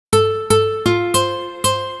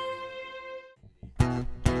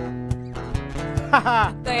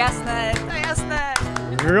To je jasné, to je jasné.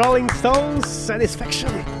 Rolling Stones,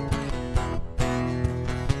 Satisfaction.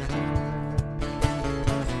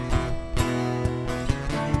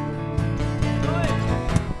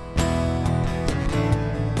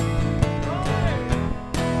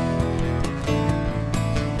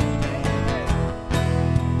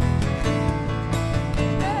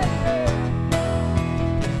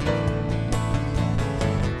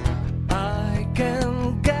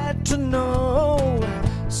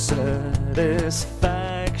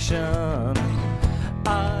 Satisfaction.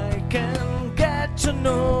 I can get to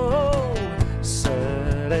know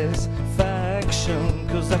satisfaction,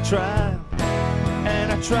 'cause I try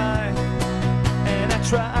and I try and I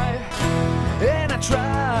try and I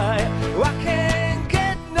try. I can't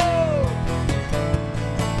get no,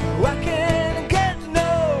 I can't get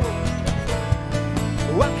no,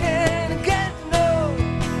 I can't get no,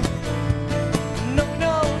 no,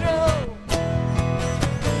 no, no.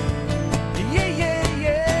 Yeah, yeah,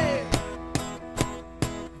 yeah.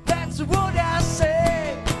 That's what I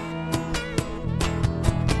say.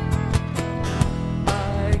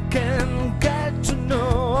 I can get to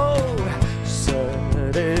know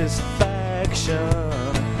satisfaction.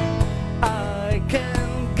 I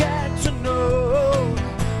can get to know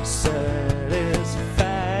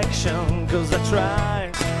satisfaction, 'cause I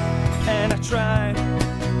try and I try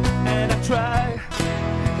and I try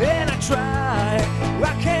and I try.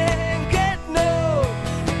 I can't get no,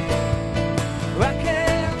 I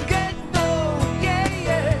can't get no, yeah,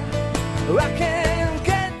 yeah. I can't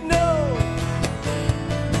get no,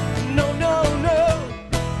 no, no, no.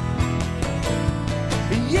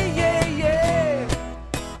 Yeah, yeah, yeah.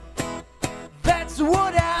 That's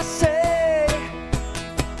what I say.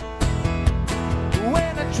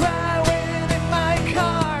 When I drive in my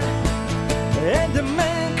car and the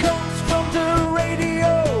man comes from the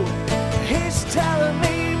radio, he's telling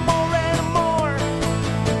me more and more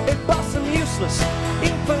about some useless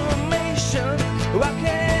information. I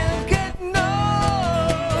can't get no,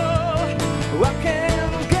 I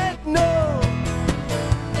can't get no,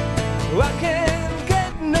 I can't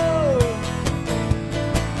get no,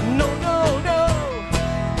 no, no, no.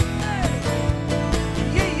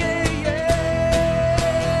 Yeah, yeah, yeah.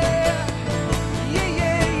 Yeah,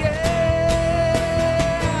 yeah, yeah.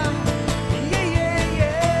 Yeah, yeah,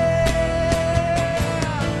 yeah.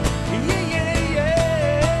 Yeah, yeah, yeah.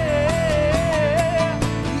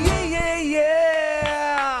 Yeah, yeah,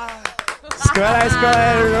 yeah. Skvělé, skvělé,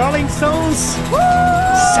 Rolling Stones,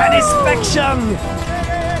 Satisfaction.